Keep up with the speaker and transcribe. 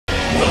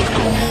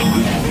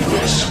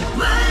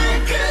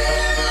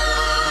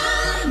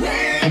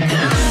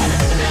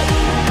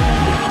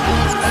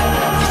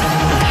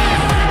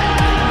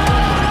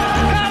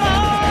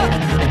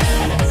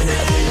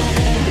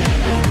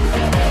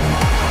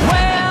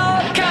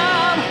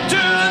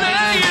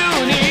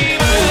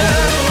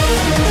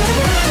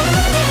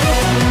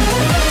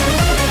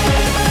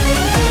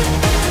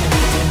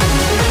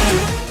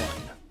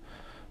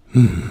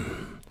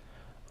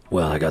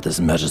Well, I got this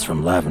message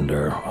from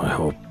Lavender. I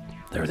hope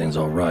everything's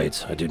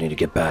alright. I do need to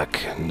get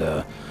back and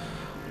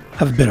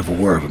have a bit of a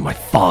word with my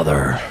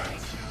father.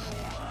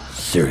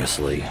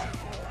 Seriously.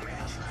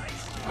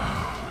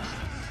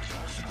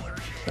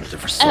 Been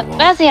for so long.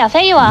 Raziel,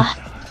 there you are.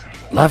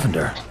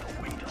 Lavender,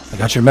 I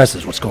got your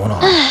message. What's going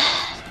on?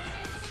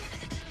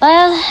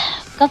 Well,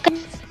 got good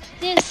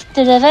news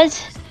delivered.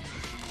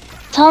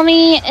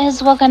 Tommy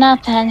is woken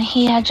up and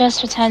he had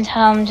just returned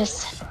home,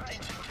 just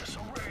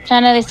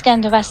trying to at least get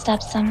him to rest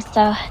up some,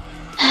 so...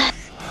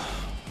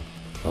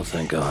 Well,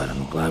 thank God.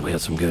 I'm glad we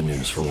had some good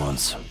news for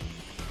once.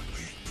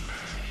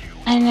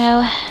 I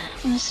know.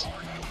 I'm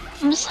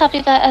just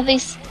happy that at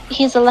least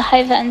he's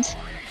alive and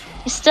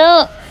he's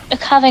still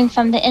recovering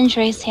from the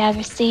injuries he had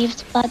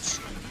received, but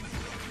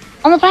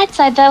on the bright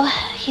side though,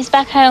 he's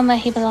back home where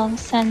he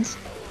belongs and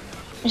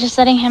we're just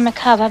letting him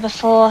recover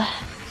before,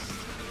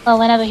 well,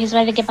 whenever he's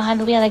ready to get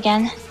behind the wheel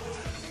again.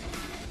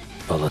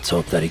 Well, let's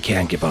hope that he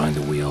can get behind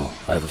the wheel.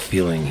 I have a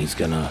feeling he's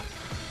gonna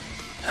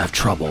have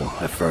trouble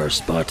at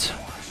first, but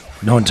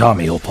knowing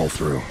Tommy, he'll pull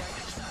through.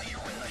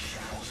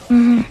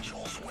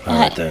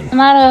 Alright then.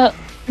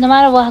 No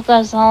matter what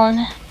goes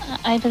on,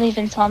 I believe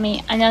in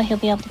Tommy. I know he'll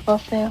be able to pull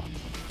through.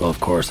 Well, of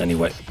course,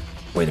 anyway.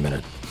 Wait a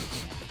minute.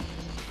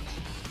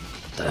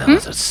 What the hell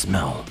is that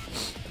smell?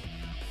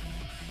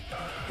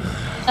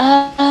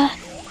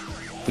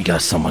 We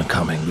got someone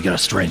coming. We got a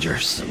stranger.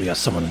 We got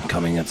someone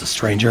coming. It's a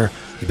stranger.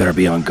 You better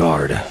be on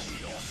guard.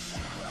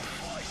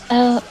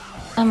 Oh,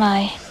 am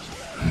I?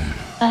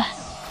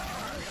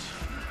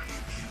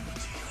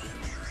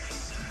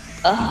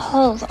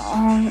 Hold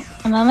on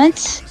a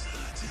moment.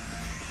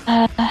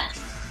 I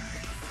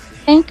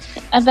think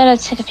I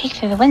better take a peek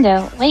through the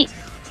window. Wait.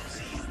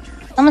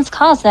 Someone's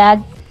call's that.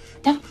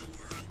 No.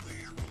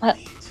 Well,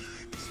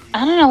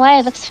 I don't know why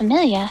it looks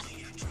familiar,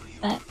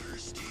 but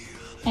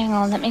hang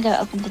on, let me go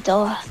open the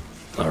door.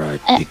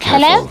 Alright, be careful.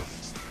 Hello?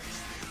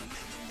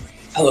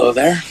 Hello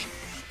there.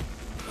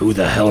 Who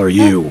the hell are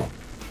you?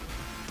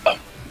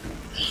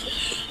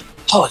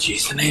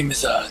 Apologies, the name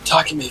is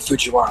Takumi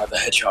Fujiwara, the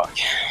Hedgehog.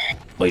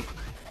 Wait,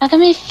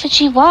 Takumi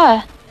Fujiwara.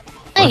 where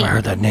have Wait, I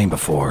heard that name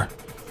before?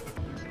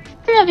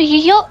 remember you,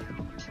 you're...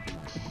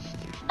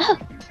 Oh,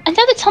 I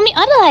know that Tommy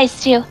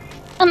idolized you.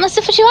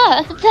 Mr.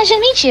 Fujiwara, pleasure to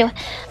meet you.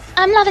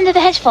 I'm Lavender the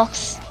Hedgehog.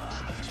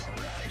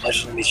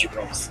 Pleasure to meet you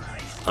both.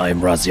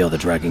 I'm Raziel the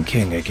Dragon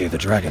King, aka the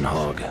Dragon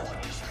Hog.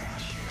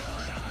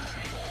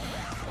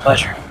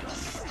 Pleasure.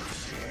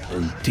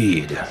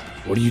 Indeed.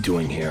 What are you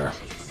doing here?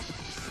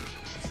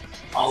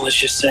 Oh, let's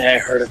just say I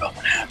heard about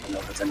what happened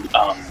over the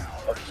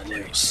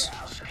news.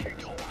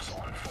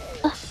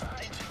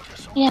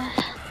 Yeah.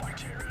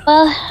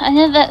 Well, I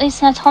know that at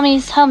least now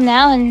Tommy's home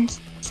now and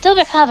still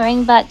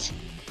recovering, but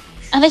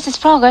at least it's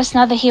progress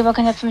now that he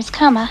woken up from his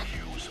coma.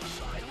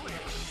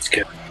 It's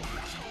good.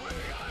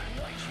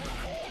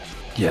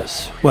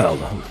 Yes, well,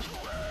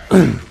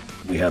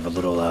 we have a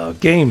little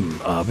game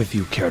if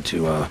you care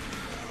to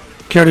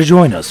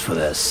join us for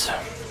this.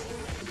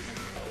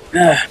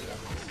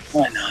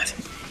 Why not?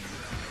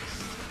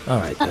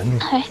 Alright then.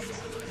 Okay.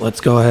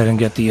 Let's go ahead and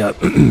get the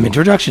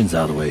introductions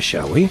out of the way,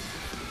 shall we?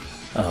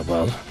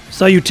 Well,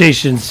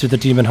 salutations to the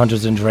demon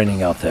hunters in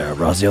training out there.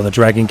 Raziel the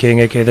Dragon King,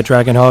 aka the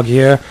Dragon Hog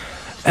here,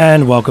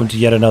 and welcome to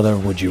yet another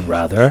Would You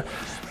Rather.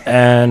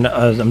 And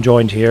I'm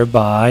joined here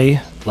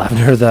by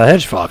Lavender the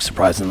Hedgehog,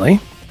 surprisingly.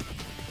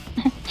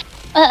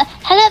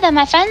 Hello there,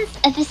 my friends.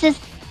 This is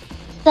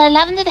the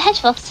Lavender the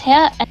Hedgehog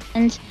here,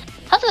 and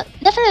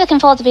definitely looking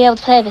forward to be able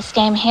to play this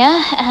game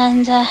here,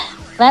 and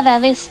glad that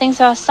at least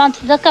things are starting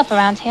to look up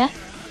around here.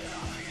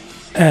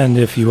 And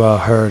if you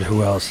heard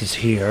who else is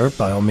here,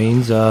 by all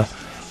means,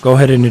 go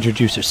ahead and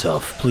introduce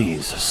yourself,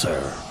 please,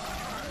 sir.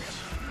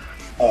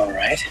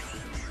 Alright.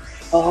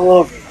 Well,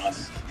 hello everyone.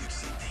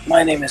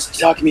 My name is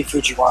Takumi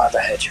Fujiwara, the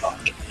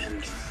Hedgehog,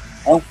 and,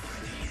 well,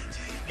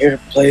 here to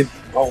play,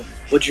 well,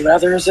 Would You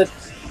Rather, is it?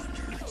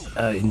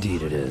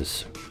 Indeed it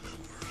is.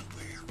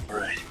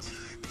 Alright.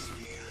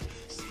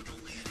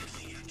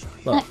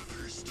 Well,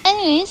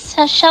 Anyways,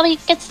 shall we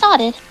get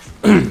started?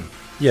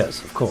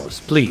 yes, of course.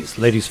 Please,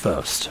 ladies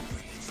first.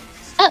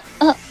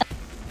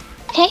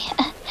 Okay.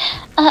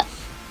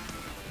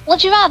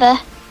 Would you rather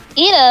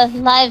eat a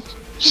live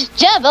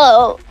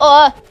gerbil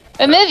or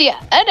remove your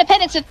own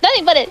appendix with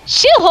nothing but a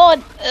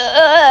shoehorn?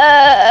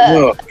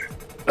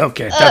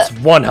 Okay, that's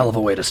one hell of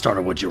a way to start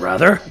a Would You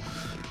Rather.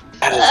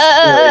 That is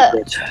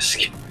very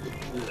grotesque.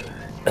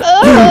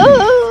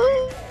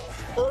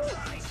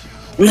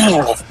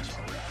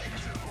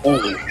 Oh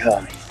my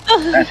god.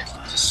 That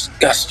is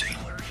disgusting.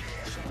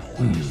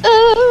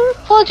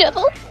 Poor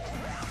gerbil.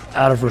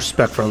 Out of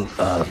respect for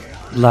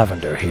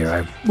Lavender here,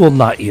 I will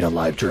not eat a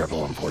live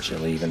gerbil,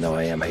 unfortunately, even though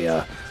I am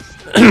a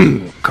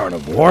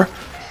carnivore.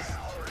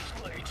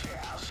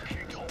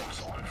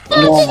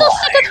 No, it's not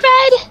super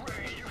red.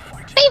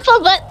 Painful,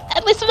 but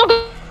at least we're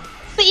going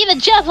to eat a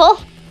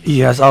gerbil.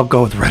 Yes, I'll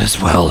go with red as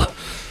well.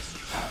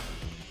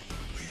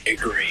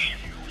 Agree.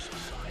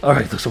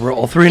 Alright, so we're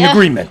all three in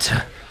agreement.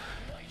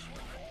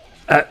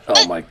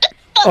 Oh my...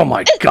 Oh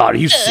my god, are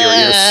you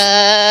serious?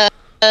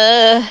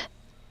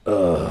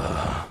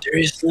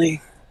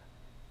 Seriously?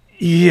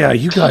 Yeah,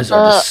 you guys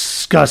are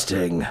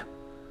disgusting.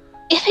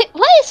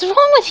 What is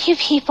wrong with you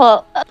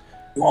people?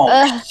 You all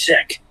are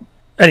sick.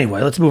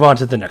 Anyway, let's move on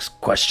to the next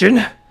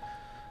question.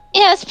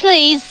 Yes,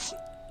 please.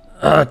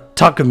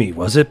 Takumi,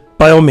 was it?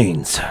 By all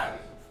means.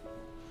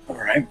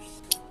 Alright.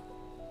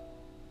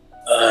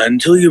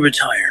 Until you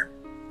retire,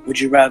 would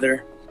you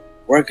rather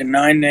work at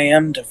 9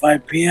 a.m. to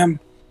 5 p.m.,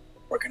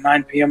 work at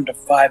 9 p.m. to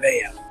 5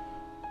 a.m.?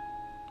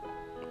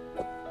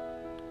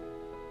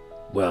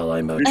 Well,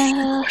 I'm a...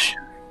 Interesting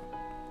question.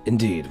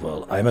 Indeed,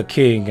 well, I'm a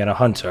king and a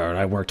hunter, and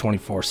I work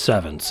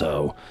 24/7,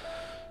 so...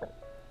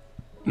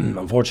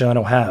 unfortunately, I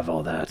don't have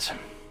all that.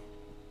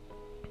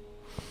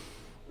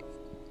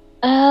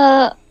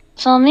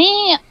 For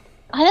me,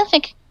 I don't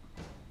think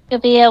you'll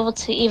be able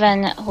to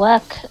even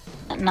work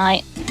at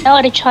night. I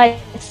already tried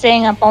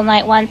staying up all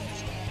night once.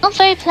 Not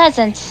very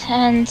pleasant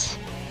and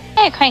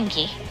very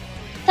cranky.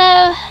 So,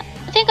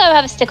 I think I'd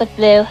rather stick with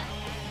blue.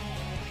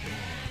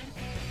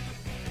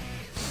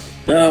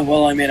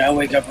 Well, I mean, I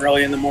wake up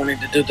early in the morning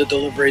to do the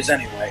deliveries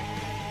anyway,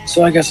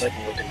 so I guess I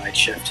can work a night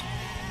shift.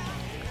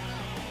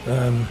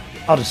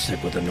 I'll just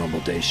stick with a normal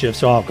day shift,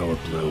 so I'll go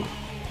with blue.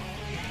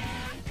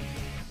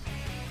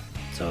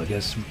 So I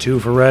guess 2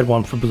 for red,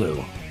 1 for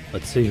blue.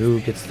 Let's see who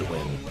gets the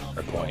win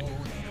or point.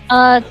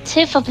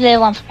 2 for blue,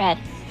 1 for red.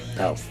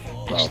 Oh,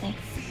 well, Actually.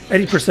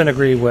 80%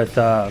 agree with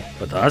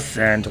us,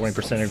 and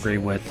 20% agree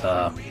with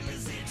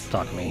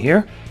Takumi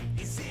here.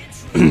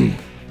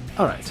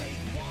 All right.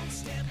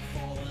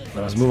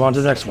 Let us move on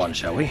to the next one,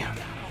 shall we?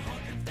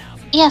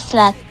 Yes,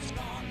 let's.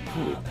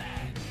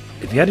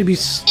 If you had to be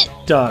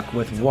stuck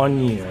with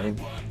 1 year,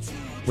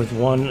 with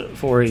one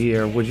for a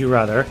year, would you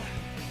rather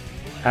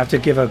have to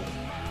give a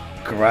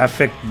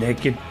graphic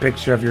naked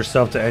picture of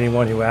yourself to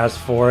anyone who asks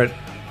for it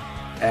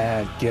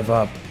and give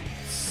up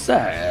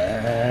sex?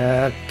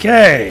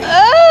 Okay.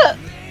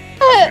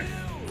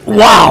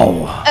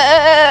 Wow.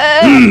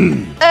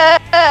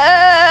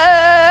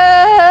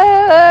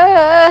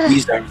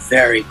 These are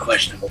very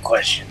questionable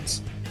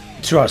questions.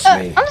 Trust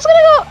me. I'm just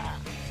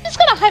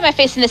gonna hide my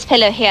face in this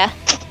pillow here.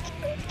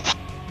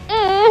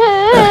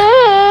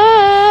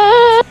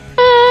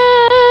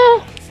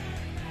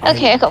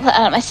 Okay, I got that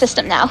out of my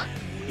system now.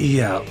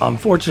 Yeah,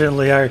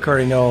 unfortunately, I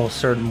already know a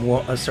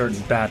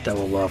certain bat that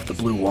will love the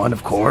blue one,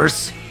 of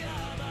course.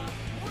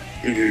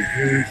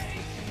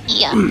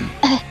 Yeah.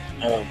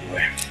 Oh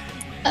boy.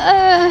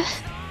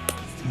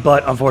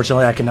 But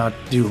unfortunately, I cannot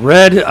do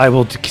red. I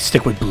will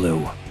stick with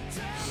blue.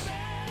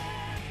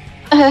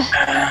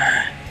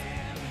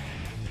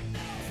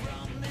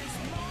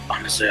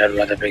 Honestly, I'd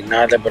rather pick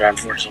neither, but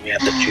unfortunately, we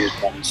have to choose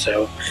one.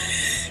 So,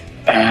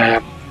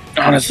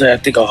 honestly, I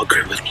think I'll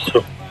agree with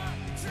blue.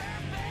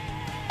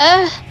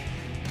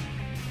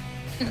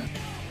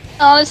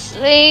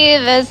 Honestly,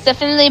 there's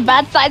definitely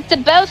bad sides to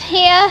both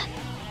here.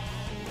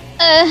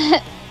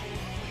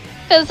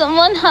 Because on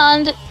one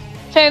hand,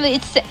 fairly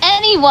it's to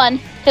anyone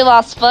who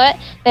asks for it.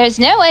 There's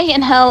no way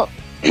in hell,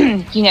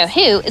 you know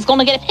who, is going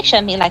to get a picture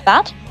of me like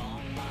that.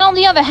 And on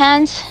the other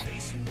hand,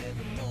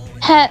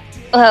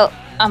 well,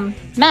 I'm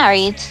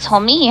married to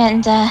Tommy,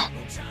 and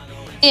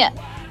yeah.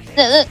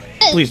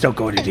 Please don't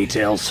go into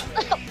details.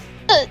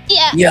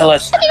 Yeah. Yeah,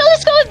 let's. I think I'll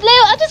just go with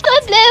blue. I'll just go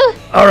with blue.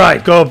 All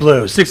right, go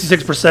blue.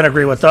 66%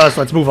 agree with us.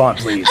 Let's move on,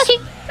 please. Okay,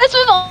 let's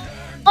move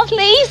on,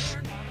 please.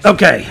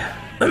 Okay.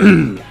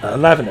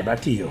 Lavender, back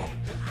to you.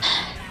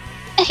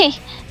 Okay,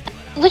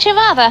 would you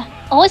rather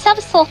always have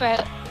a sore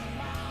throat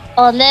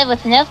or live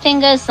with no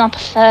fingers on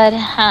preferred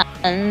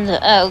hand?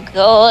 Oh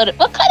god,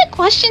 what kind of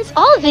questions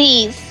are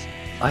these?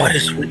 What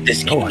is with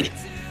this kid?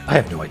 I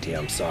have no idea.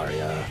 I'm sorry.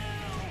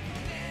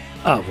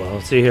 Oh well,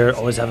 let's see here.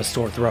 Always have a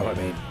sore throat. I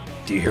mean,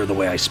 do you hear the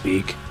way I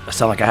speak? I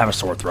sound like I have a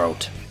sore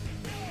throat.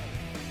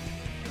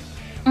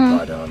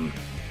 But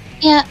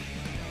yeah.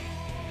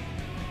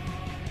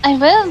 I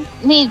will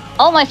need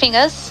all my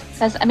fingers,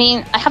 because, I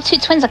mean, I have 2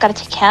 twins I gotta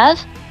take care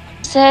of.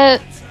 So,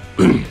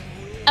 I'd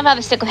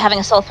rather stick with having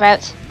a sore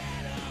throat.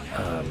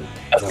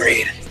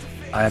 Agreed.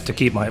 I have to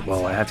keep my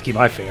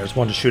fingers.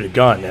 One to shoot a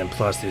gun, and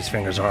plus these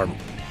fingers are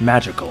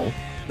magical,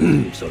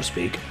 so to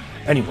speak.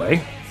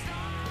 Anyway,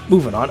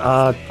 moving on.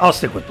 I'll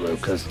stick with blue,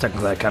 because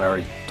technically I kind of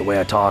already, the way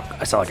I talk,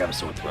 I sound like I have a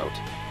sore throat.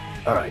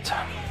 Alright.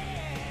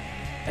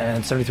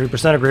 And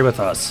 73% agree with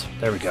us.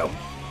 There we go.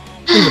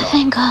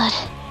 Thank God.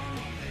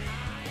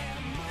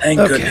 Thank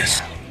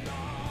goodness.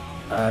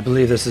 I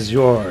believe this is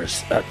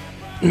yours.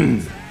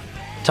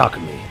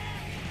 Takumi.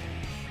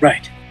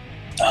 Right.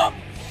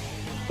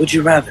 Would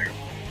you rather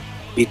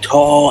be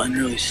tall and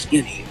really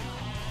skinny,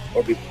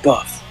 or be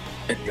buff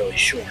and really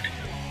short?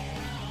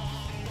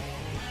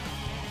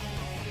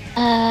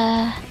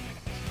 Well,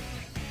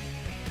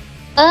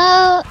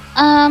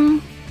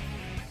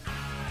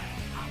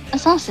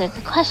 that's also a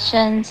good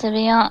question, to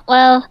be honest.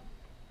 Well,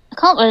 I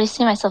can't really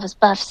see myself as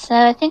buff, so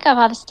I think I'd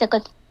rather stick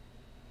with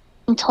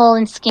being tall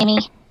and skinny.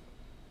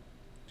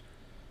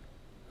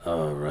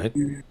 Alright.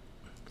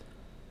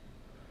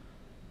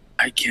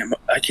 I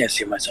can't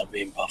see myself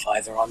being buff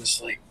either,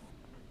 honestly.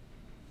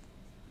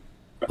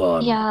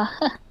 Well, Yeah.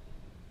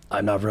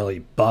 I'm not really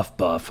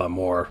buff. I'm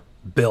more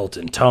built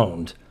and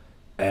toned.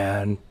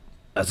 And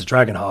as a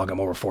dragon hog, I'm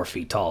over 4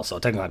 feet tall, so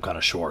technically I'm kind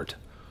of short.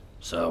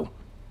 So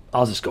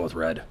I'll just go with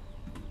red.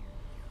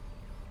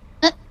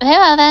 Very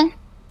well then.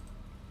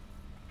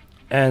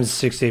 And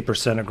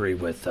 68% agree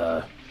with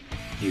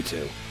you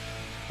two.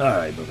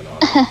 Alright, moving on.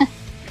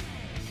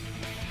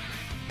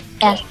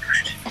 Yeah.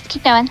 Let's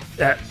keep going.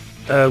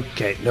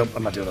 Okay, nope,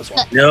 I'm not doing this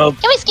one. No.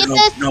 Can we skip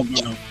this? No.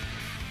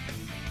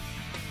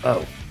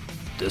 Oh,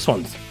 this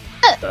one's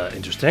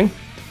interesting.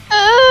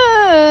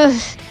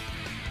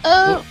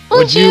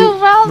 Would you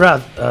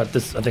rather?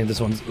 This, I think this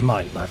one's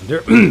mine,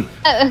 Lavender.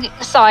 Okay,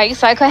 sorry,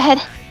 go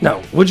ahead.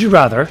 No, would you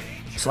rather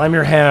slam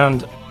your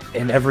hand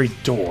in every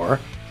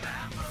door,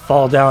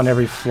 fall down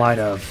every flight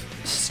of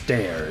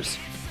stairs?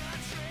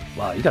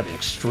 Wow, you got the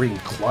extreme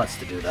klutz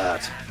to do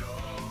that.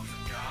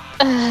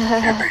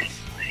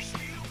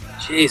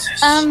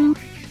 Jesus.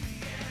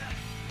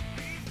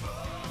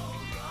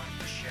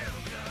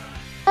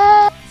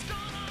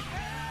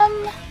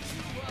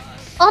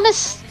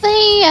 Honestly,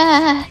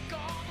 I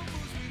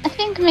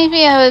think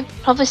maybe I would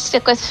probably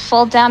stick with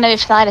fall down every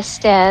flight of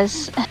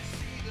stairs.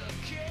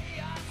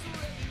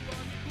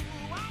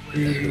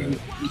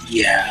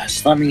 Yeah,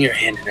 slamming your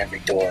hand in every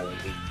door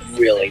would be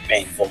really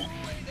painful.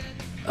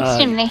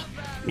 Extremely.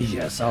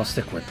 Yes, I'll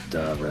stick with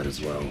red as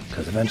well,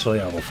 because eventually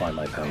I will find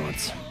my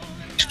balance.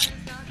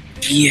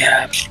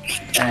 Yeah.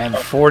 And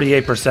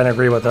 48%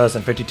 agree with us,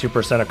 and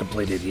 52% are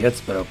complete idiots.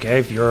 But okay,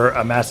 if you're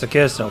a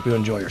masochist, I hope you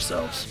enjoy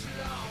yourselves.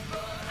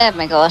 Oh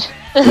my god.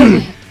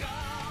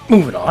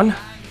 Moving on.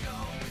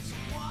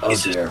 Oh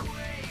dear.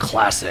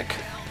 Classic.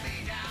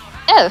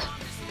 Oh.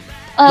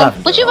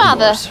 Lavender, Would you all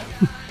rather? yours.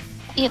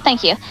 Yeah,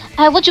 thank you.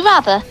 Would you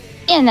rather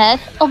be a nerd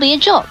or be a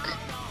jock?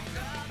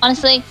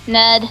 Honestly,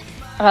 nerd.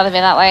 I'd rather be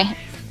that way.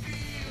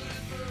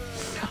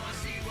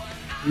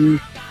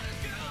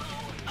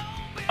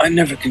 I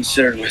never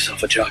considered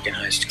myself a jock in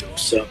high school,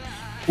 so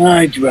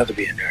I'd rather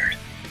be a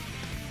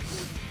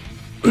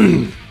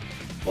nerd.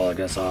 Well, I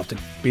guess I'll have to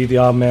be the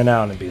odd man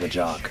out and be the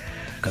jock.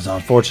 Because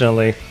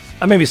unfortunately,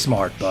 I may be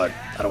smart, but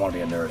I don't want to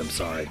be a nerd, I'm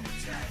sorry.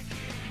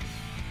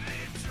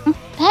 Very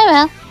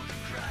well.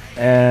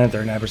 And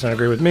 39%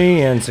 agree with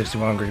me, and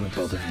 61% agree with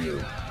both of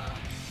you.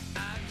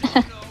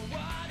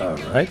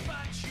 Alright.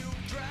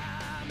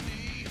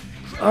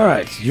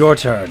 Alright, your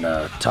turn,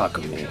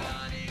 Takumi.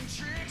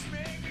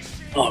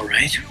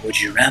 Alright, would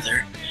you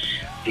rather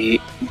be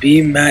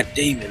Matt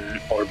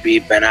Damon or be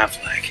Ben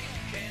Affleck?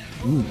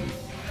 Ooh.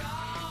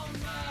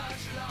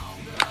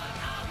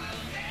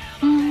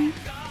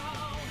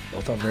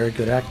 Both are very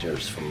good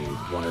actors from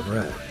what I've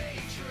read.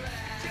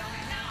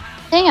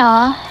 They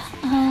are.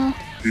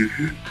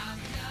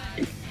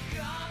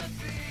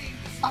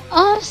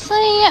 Honestly,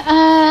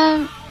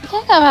 I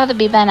think I'd rather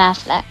be Ben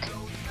Affleck.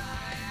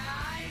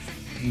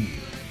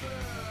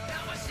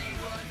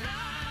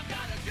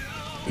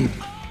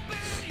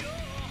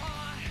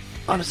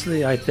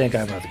 Honestly, I think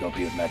I'd rather go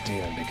be with Matt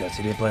Damon because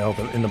he did play all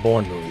in the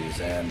Bourne movies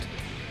and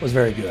was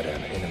very good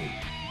in them.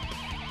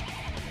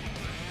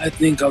 I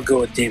think I'll go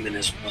with Damon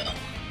as well.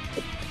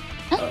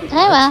 Very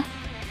well.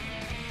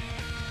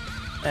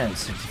 And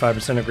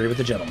 65% agree with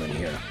the gentleman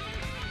here.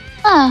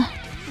 Oh,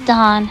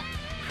 darn.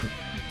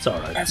 It's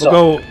alright. That's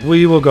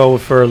We will go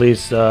for at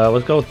least,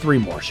 let's go 3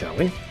 more, shall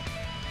we?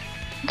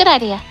 Good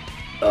idea.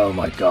 Oh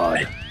my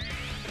god.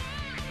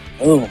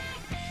 Oh,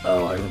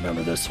 Oh, I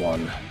remember this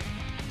one.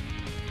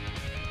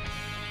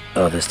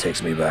 Oh, this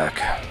takes me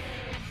back.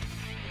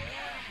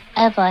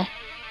 Oh boy.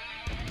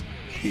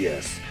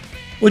 Yes.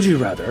 Would you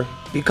rather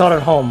be caught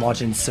at home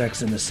watching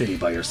Sex in the City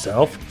by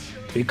yourself?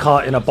 Be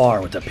caught in a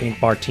bar with a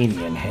pink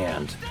martini in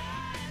hand?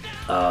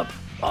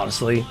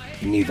 Honestly,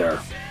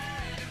 neither.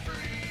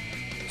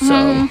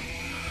 So,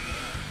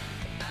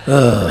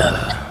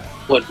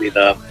 would be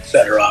the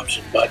better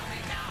option, but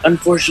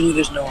unfortunately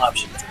there's no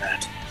option for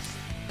that.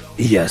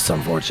 yes,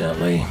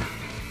 unfortunately.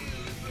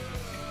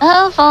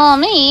 Oh, for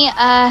me,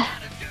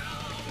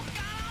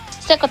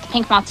 stick with the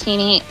pink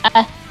martini.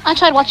 I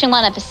tried watching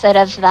one episode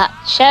of that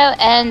show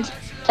and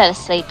fell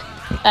asleep,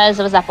 as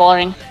it was that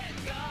boring.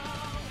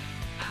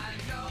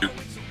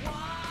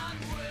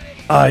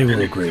 I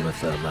will agree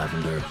with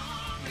Lavender.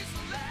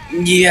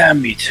 Yeah,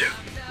 me too.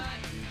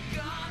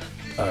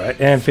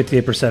 Alright, and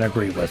 58%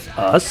 agree with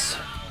us.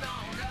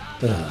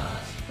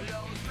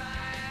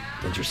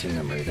 Interesting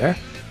memory there.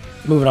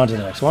 Moving on to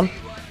the next one.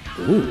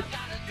 Ooh,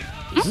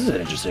 this is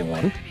an interesting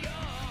one.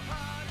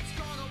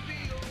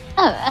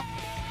 Oh,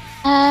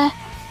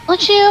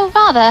 would you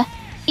rather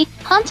be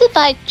hunted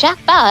by Jack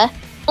Bauer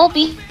or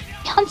be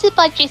hunted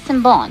by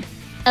Jason Bourne?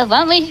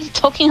 Weren't we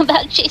talking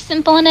about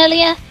Jason Bourne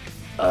earlier?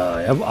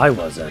 I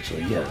was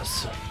actually,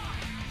 yes.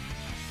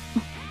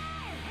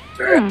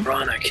 Very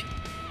ironic.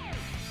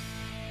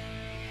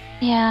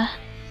 Yeah.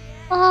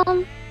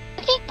 I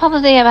think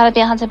probably I'd rather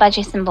be hunted by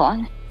Jason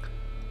Bourne.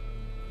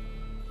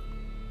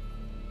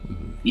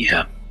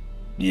 Yeah.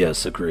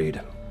 Yes,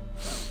 agreed.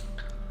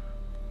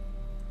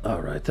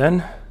 Alright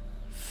then.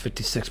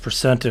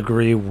 56%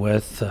 agree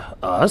with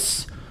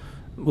us.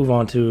 move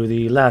on to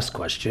the last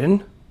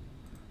question.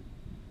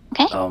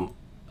 Okay.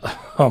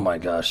 Oh my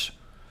gosh.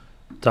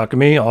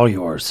 Takumi, all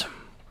yours.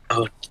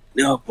 Oh,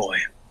 no, boy.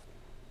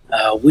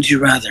 Would you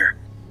rather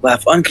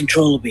laugh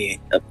uncontrollably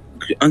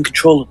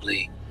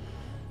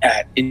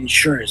at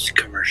insurance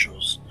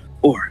commercials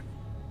or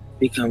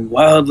become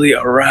wildly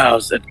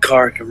aroused at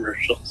car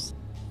commercials?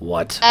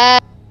 What?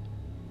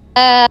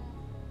 That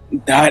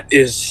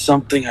is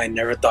something I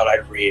never thought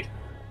I'd read.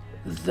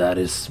 That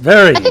is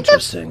very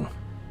interesting.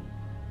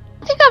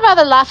 I think I'd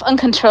rather laugh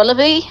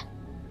uncontrollably.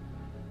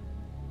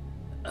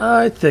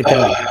 I think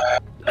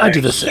I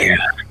do the same.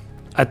 Yeah.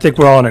 I think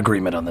we're all in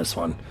agreement on this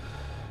one.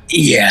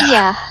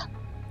 Yeah.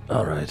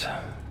 All right.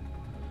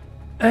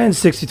 And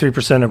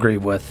 63% agree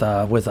with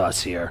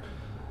us here.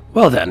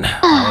 Well then,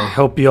 I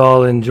hope you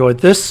all enjoyed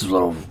this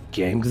little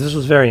game, because this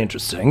was very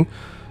interesting.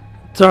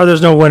 Sorry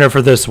there's no winner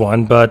for this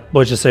one, but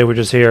we'll just say we're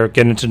just here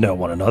getting to know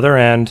one another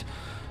and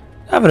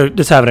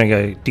having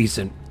a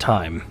decent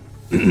time.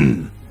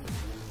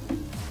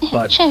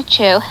 But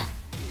True.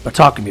 But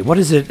talk to me, what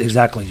is it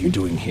exactly you're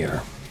doing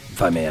here, if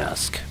I may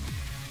ask?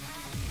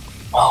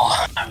 Well,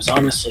 I was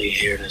honestly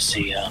here to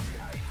see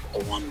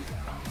the one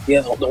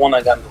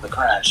that got into the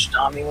crash.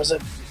 Tommy, was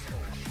it?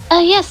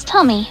 Yes,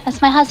 Tommy.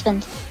 That's my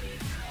husband.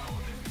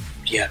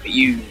 Yeah,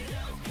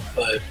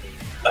 but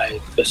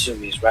I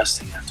assume he's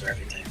resting after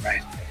everything,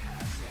 right?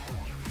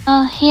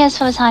 Oh, he is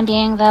for the time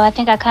being, though. I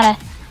think I kind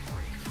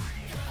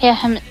of hear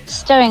him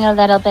stirring a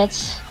little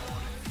bit.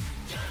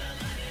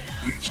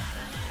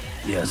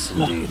 Yes,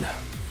 indeed.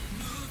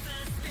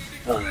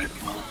 Alright,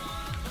 well,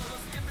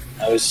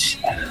 I was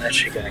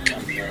actually gonna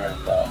come here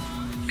and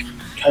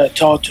try to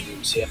talk to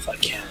him, see if I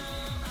can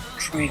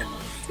train him a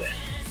little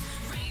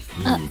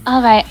bit.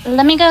 All right,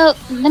 let me go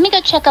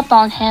check up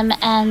on him,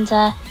 and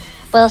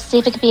we'll see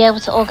if we could be able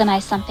to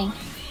organize something.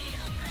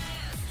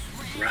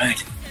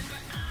 Right.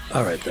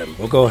 All right then,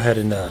 we'll go ahead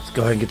and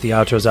get the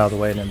outros out of the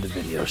way and end the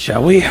video,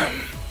 shall we? All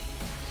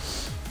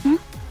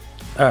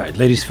right,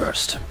 ladies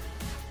first.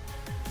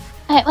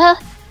 All right, well,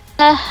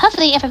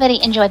 hopefully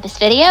everybody enjoyed this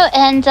video,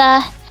 and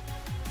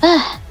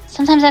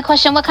sometimes I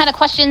question what kind of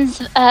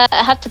questions I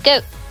have to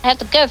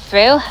go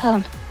through.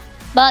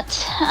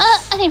 But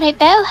at any rate,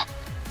 though,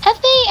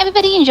 hopefully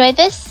everybody enjoyed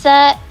this,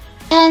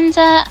 and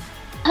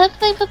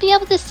hopefully we'll be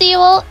able to see you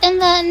all in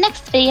the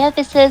next video.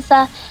 This is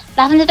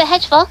Lavender the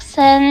Hedgehog,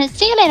 and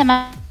see you later,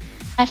 my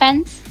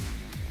friends.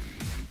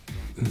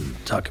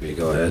 Takumi,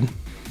 go ahead.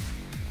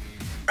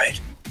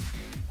 Right.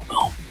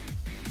 Well,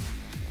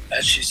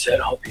 as she said,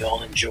 hope you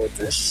all enjoyed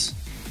this.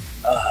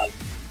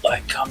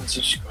 Like, comment,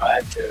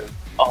 subscribe to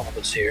all of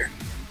us here.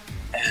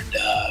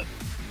 And,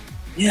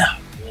 yeah,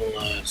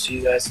 we'll see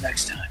you guys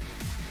next time.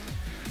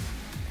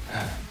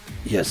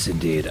 Yes,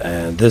 indeed.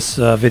 And this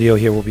video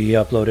here will be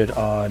uploaded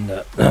on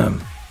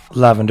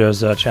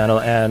Lavender's channel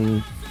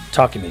and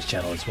Takumi's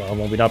channel as well.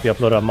 It will not be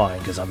uploaded on mine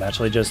because I'm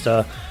actually just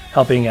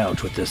helping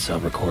out with this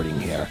recording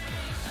here.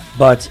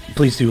 But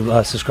please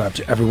do subscribe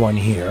to everyone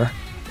here.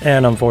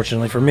 And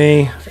unfortunately for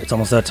me, it's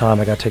almost that time.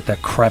 I gotta take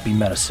that crappy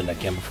medicine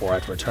again before I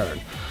have to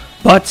return.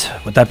 But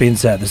with that being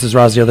said, this is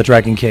Raziel the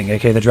Dragon King,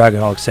 aka the Dragon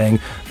Hog, saying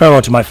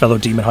farewell to my fellow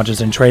demon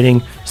hunters in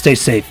training. Stay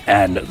safe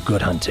and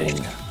good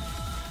hunting.